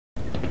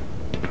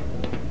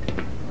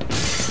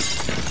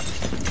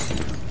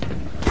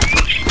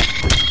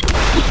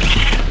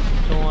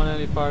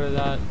part of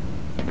that.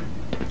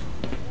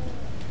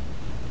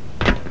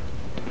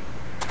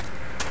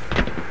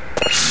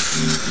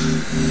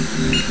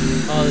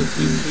 Oh, this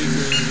sweet green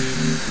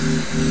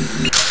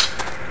dude.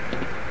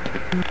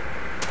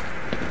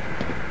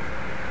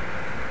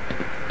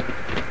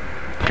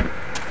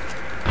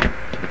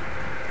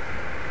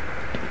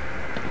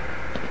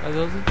 Are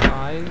those its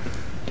eyes?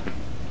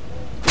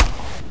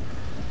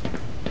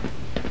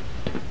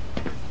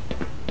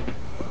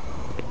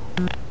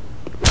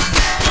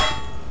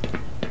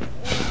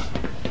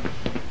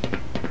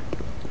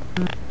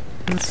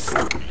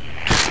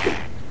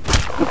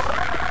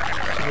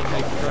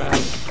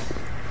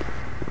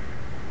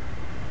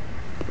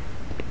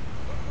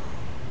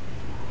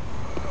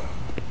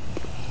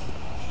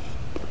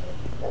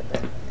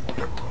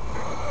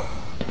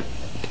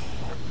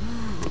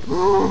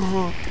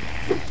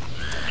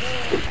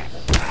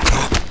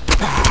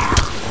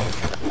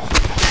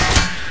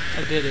 I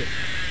did it.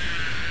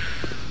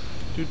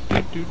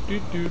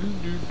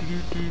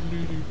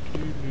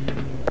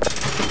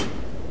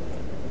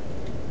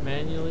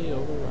 Manually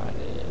override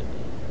it.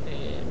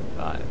 And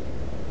 5,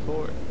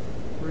 4,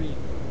 3,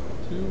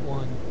 2,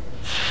 1.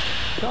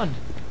 Done.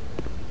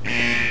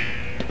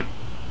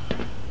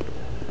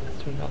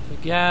 Turn off the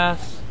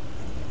gas.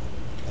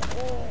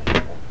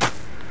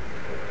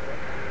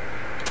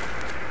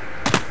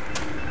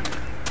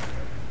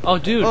 Oh,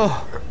 dude.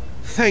 Oh,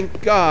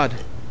 thank God.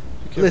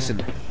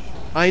 Listen,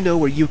 I know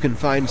where you can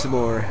find some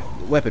more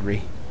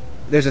weaponry.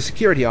 There's a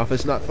security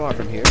office not far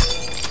from here.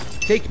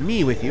 Take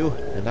me with you,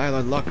 and I'll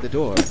unlock the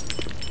door.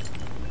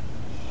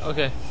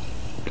 Okay.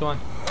 Come on.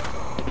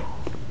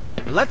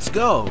 Let's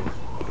go.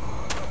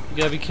 You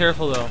gotta be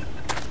careful, though.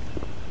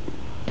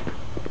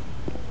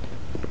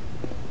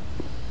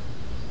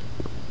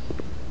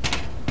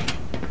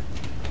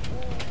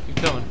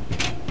 Keep going.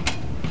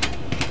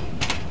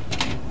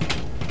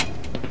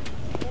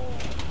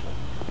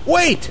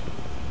 Wait!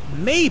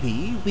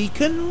 Maybe we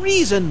can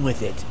reason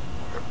with it.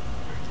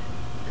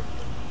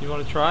 You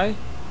want to try?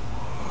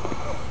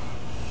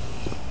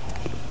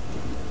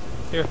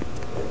 Here.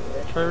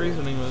 Try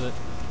reasoning with it.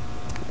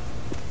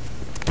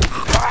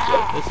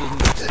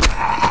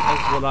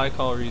 That's what I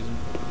call reason.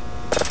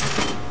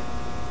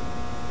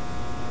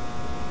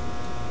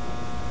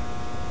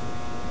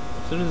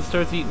 As soon as it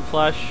starts eating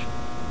flesh,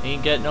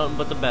 ain't getting nothing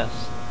but the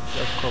best.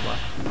 That's crowbar.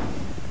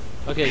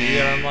 Okay, you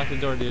gotta unlock the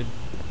door, dude.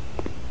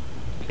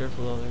 Be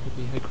careful though, there could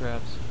be head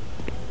crabs.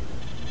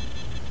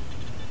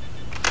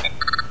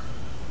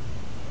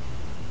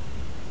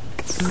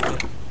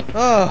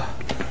 Oh,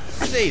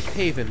 safe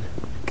haven.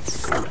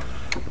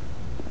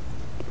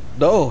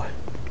 No.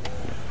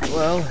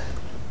 Well,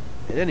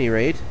 at any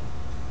rate,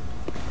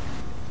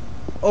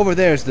 over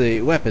there's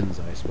the weapons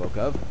I spoke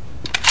of.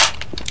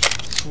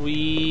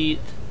 Sweet.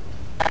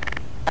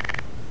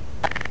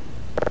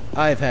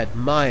 I've had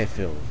my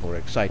fill for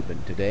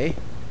excitement today.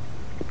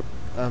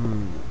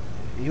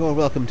 You're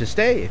welcome to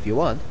stay if you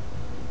want.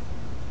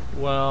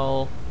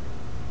 Well,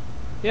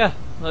 yeah,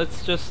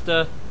 let's just,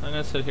 I'm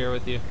gonna sit here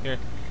with you. Here,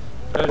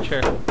 grab a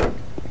chair.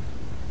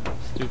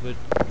 Stupid.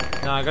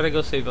 No, I gotta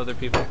go save other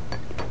people.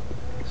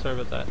 Sorry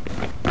about that.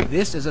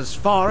 This is as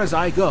far as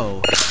I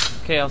go.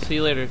 Okay, I'll see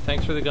you later.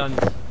 Thanks for the guns.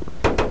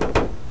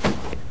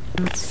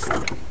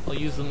 I'll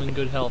use them in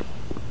good health.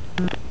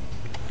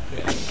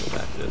 Okay, I can go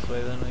back this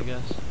way then, I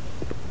guess.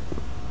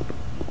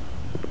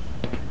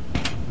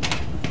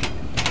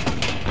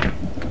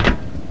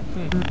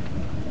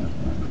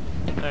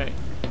 Alright.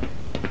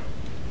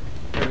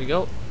 There we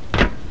go.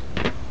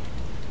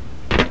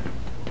 Be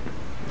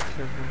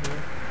careful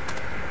here.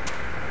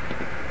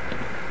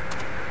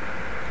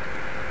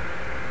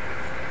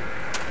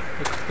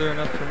 Looks clear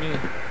enough for me.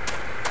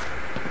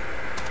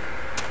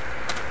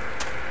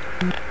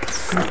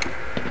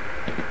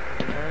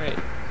 Alright.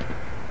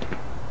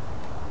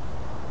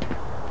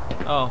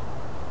 Oh.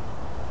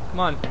 Come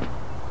on.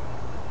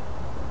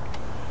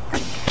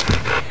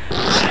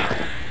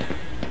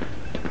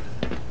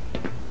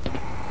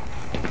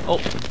 Oh.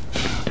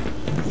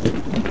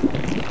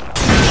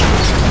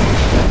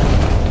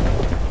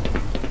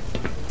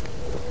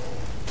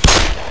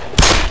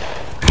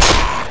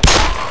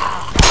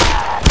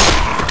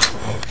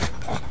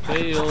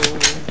 Fail.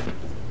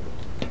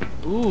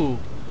 Ooh.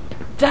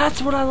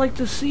 That's what I like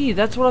to see.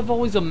 That's what I've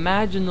always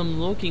imagined them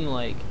looking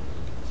like.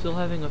 Still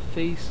having a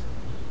face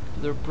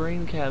to their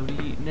brain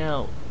cavity.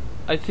 Now,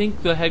 I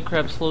think the head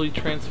crab slowly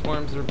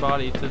transforms their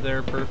body to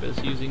their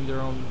purpose using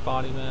their own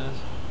body mass.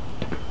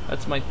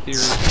 That's my theory.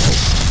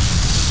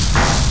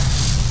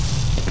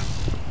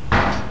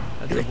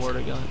 That's a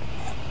border gun.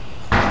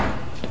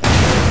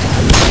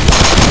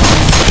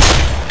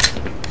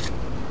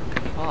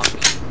 Fuck.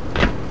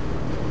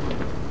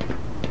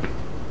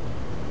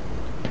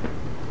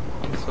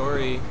 I'm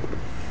sorry.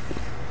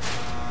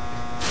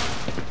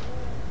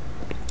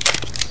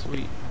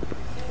 Sweet.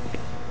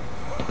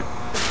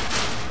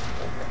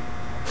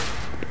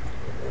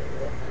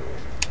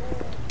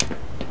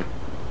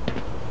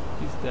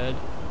 He's dead.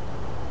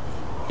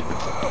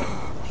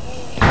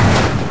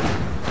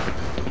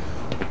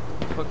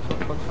 Fuck.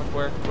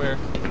 Where?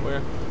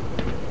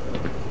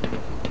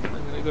 I'm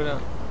gonna go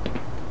down.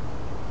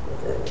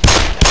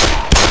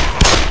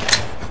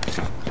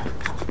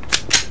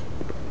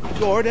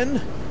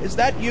 Gordon, is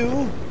that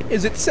you?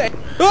 Is it safe?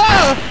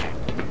 Ah!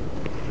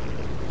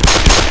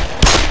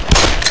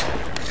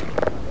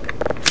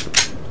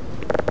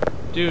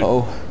 Dude.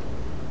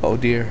 Oh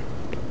dear.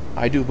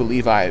 I do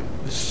believe I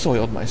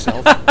soiled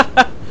myself.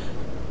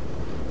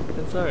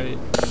 It's alright.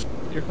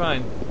 You're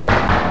fine.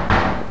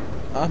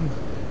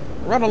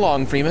 Run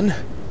along, Freeman.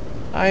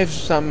 I have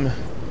some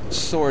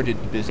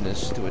sordid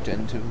business to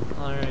attend to.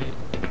 Alright.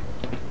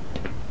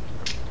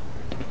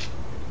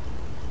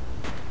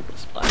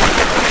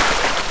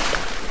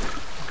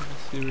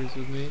 Sewers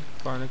with me.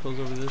 Barnacles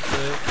over this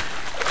way.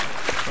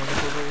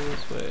 Barnacles over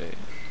this way.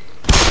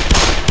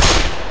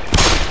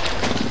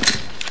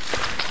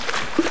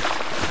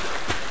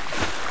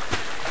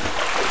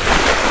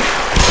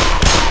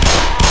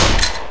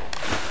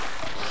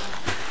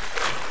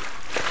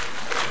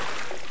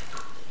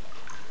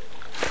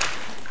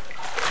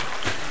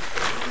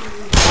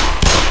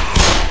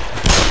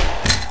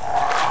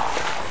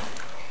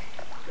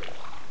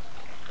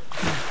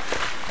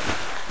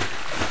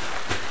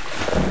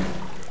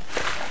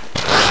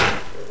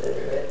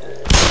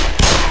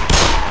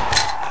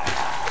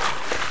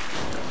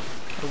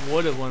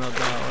 Would have went up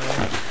that way.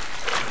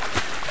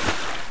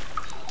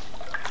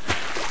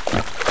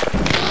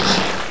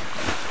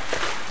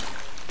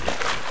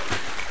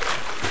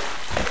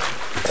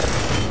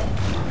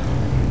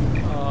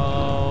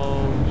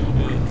 Oh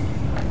shit.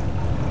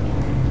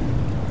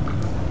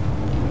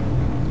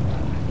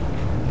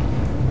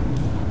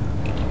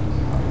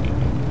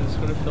 I'm just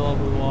gonna fill up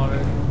with water.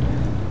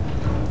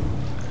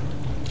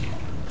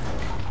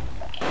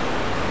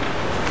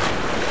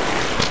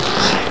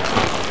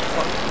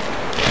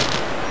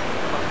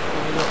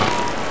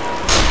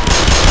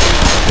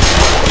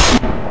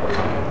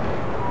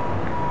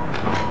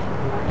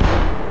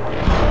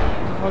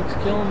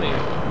 Kill me.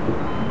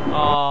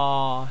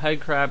 Aw, head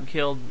crab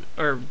killed,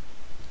 or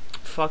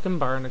fucking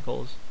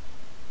barnacles.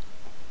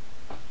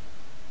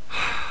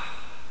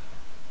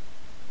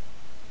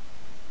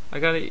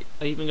 I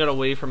even got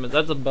away from it.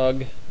 That's a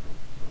bug.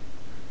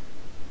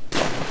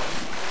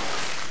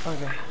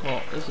 Okay,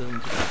 well, this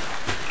isn't too bad.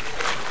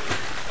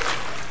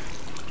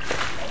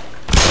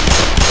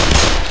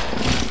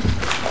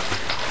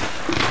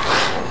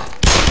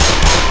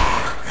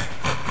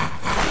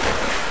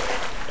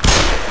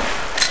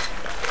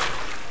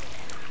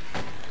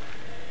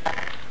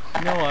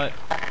 You know what?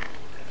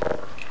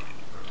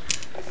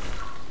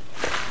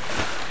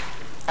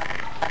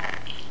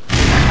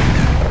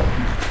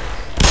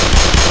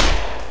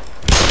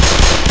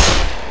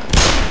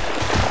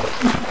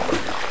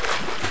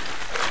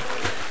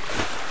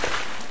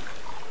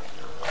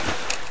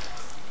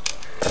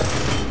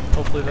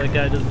 Hopefully that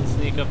guy doesn't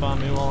sneak up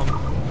on me while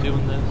I'm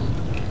doing this.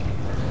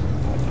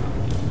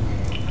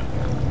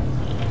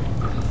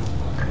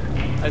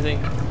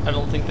 I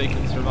don't think they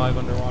can survive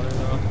underwater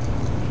though.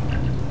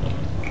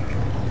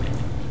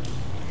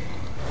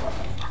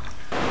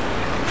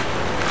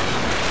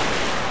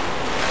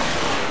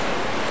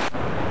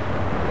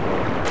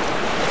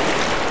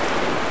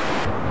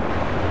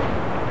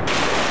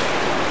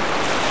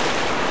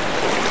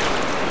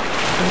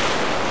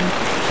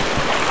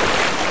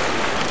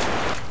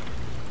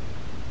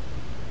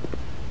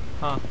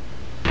 Huh.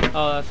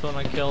 Oh, that's the one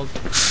I killed.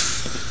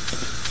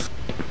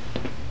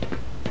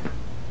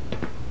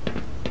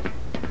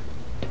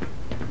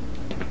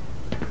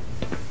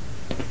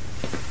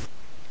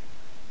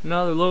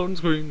 Another loading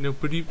screen. No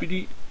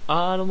pity.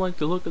 I don't like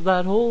the look of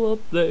that hole up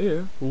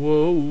there.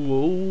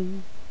 Whoa.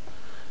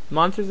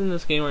 Monsters in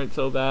this game aren't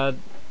so bad.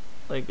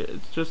 Like,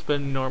 it's just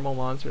been normal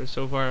monsters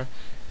so far.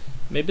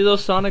 Maybe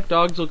those Sonic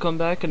dogs will come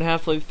back in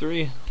Half-Life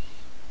 3.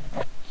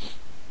 I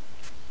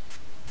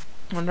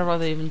wonder why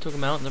they even took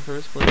them out in the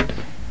first place.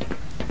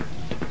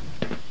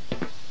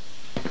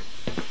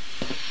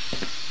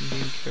 I'm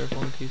being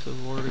careful in case of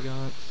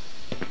vortigots.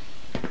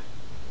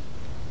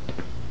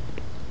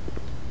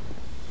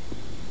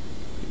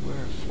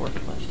 Beware of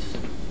forklifts.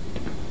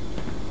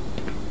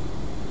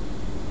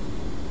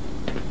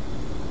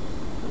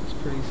 Looks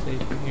pretty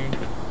safe in here.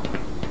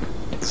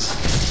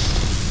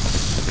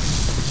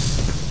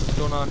 What's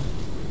going on?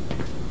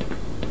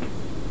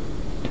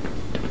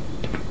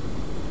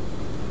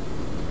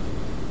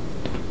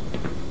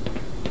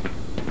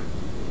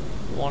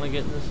 Want to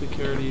get into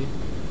security.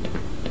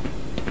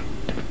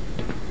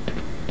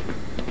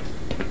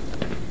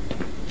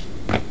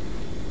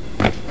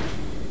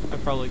 I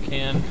probably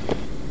can.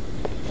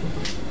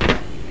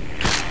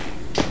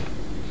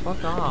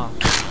 Fuck off.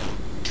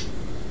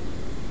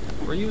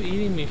 Where are you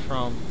eating me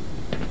from?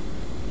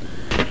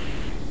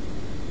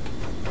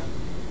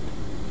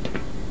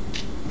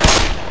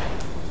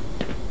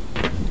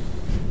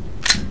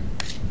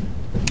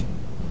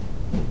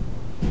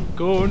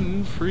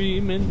 Gordon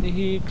Freeman,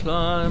 he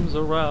climbs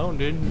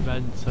around in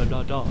vents, da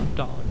da da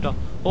da.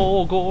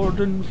 Oh,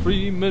 Gordon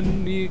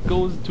Freeman, he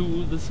goes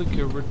to the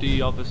security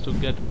office to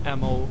get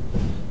ammo.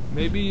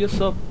 Maybe a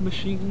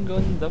submachine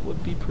gun, that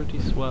would be pretty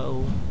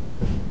swell.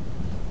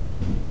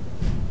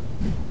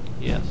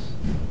 Yes,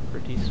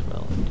 pretty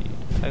swell indeed.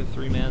 I have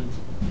 3 mans.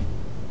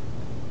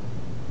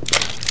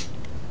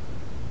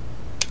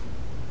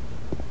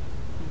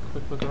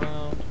 Quick look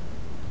around.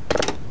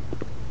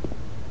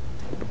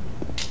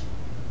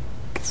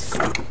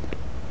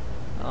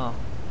 Oh.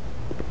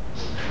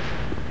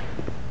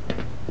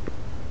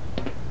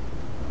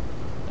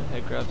 That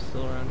head grab's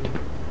still around here.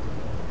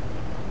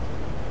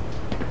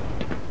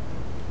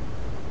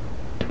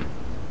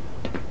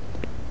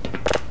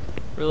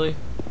 Really?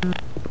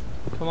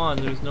 Come on,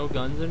 there's no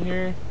guns in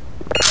here?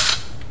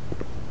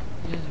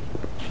 You guys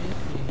are shit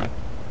me.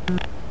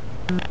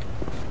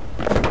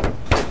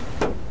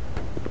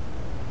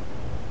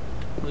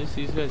 At least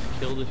these guys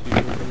killed a few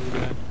people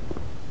today.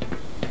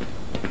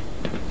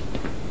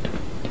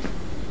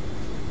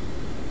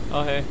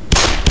 Oh hey.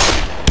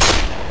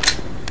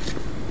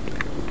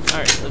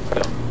 Alright, let's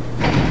go.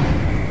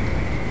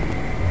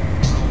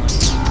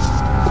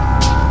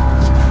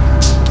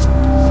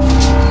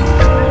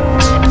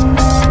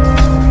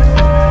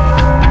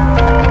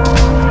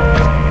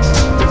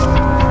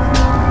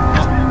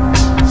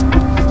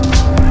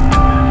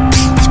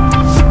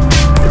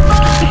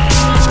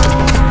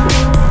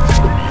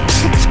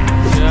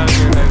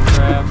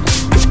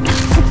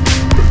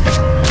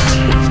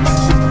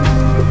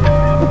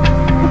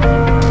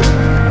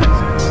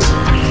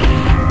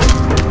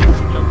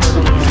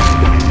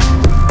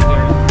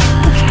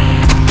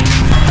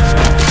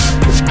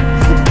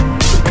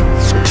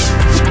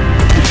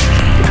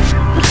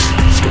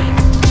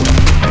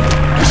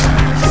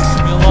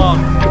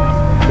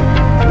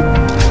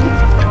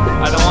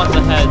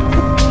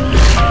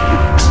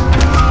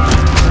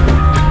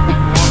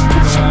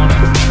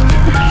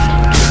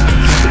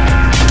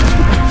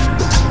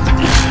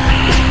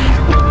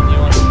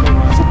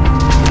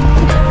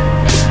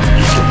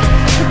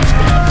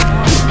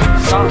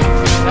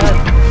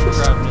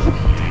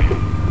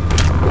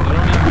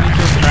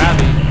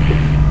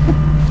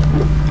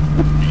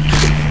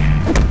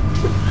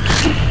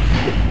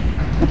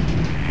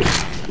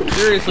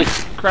 Seriously,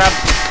 crap,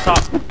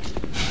 stop.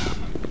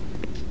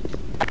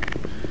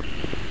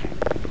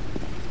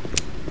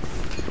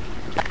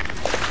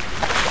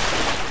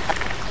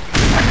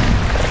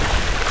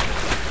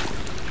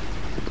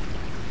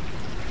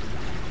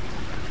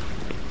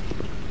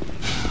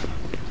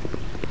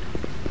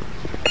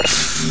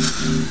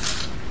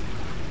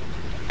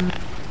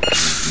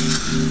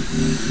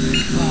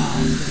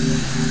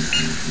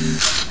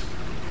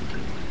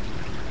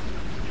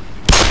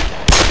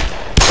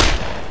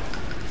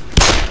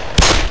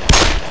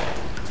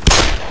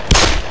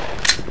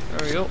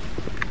 There we go.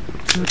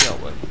 We're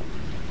dealt with.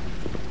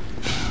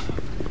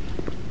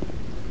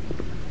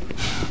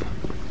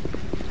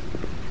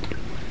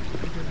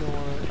 I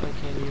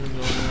can't even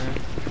go there.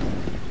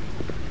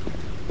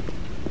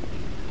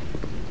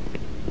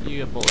 You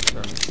get bullets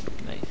from me.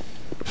 Nice.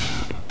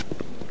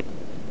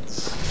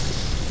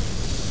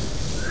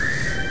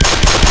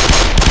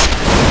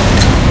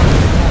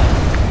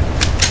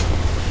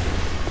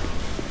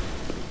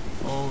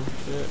 Oh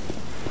shit.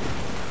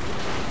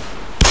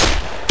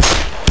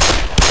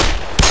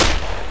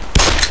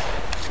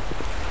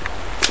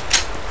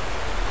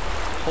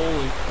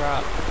 Holy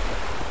crap.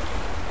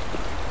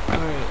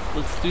 Alright,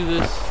 let's do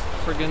this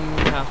friggin'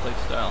 Half-Life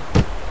style.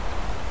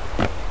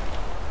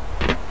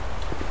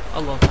 I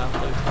love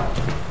Half-Life.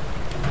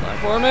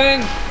 Platforming!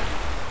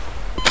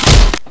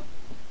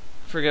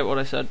 Forget what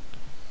I said.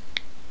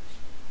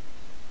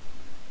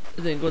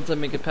 I think once I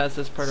make it past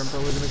this part, I'm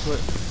probably gonna quit.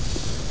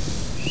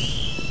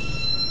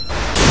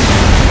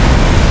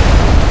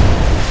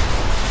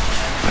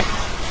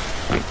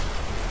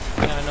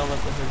 Yeah, I know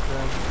that's a hard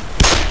grab.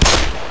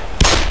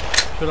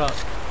 Shut up.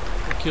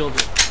 I killed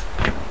it.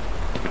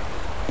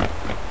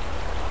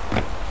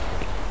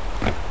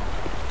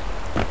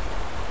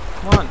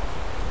 Come on.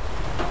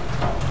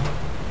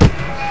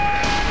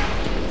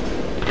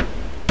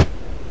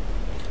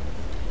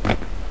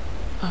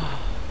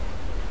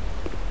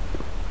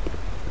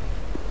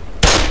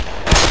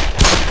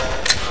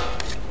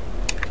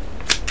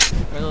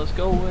 Alright, let's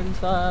go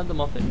inside the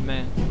muffin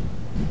man.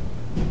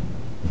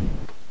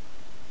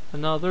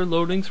 Another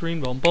loading screen,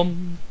 bum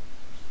bum.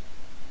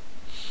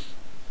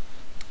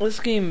 This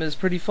game is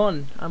pretty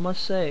fun, I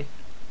must say.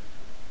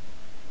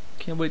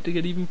 Can't wait to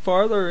get even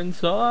farther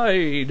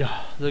inside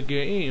the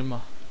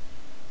game.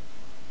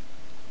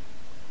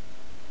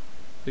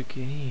 The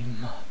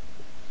game.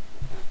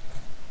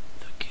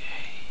 The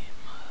game.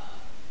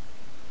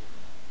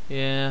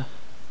 Yeah.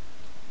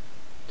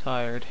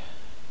 Tired.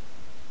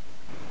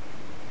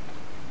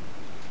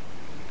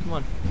 Come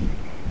on.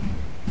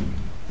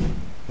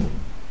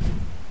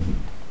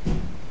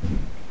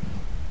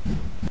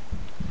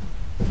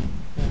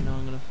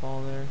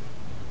 Fall there.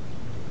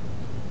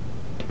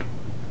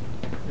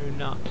 Or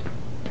not.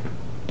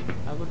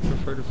 I would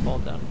prefer to fall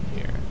down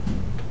here.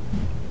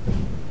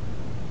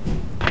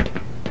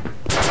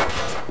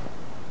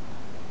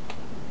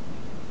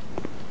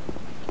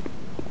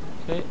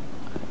 Okay.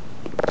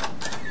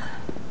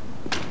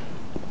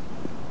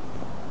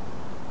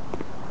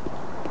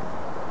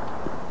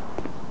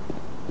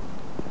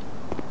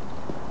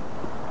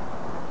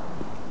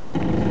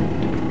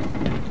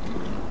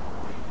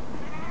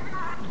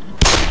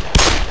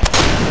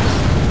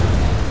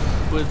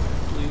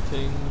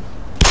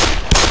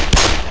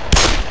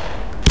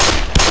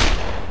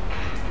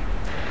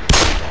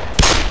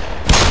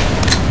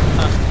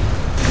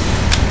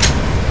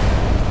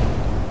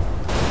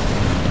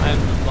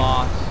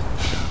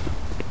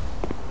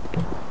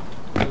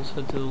 Let's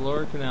head to the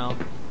lower canal.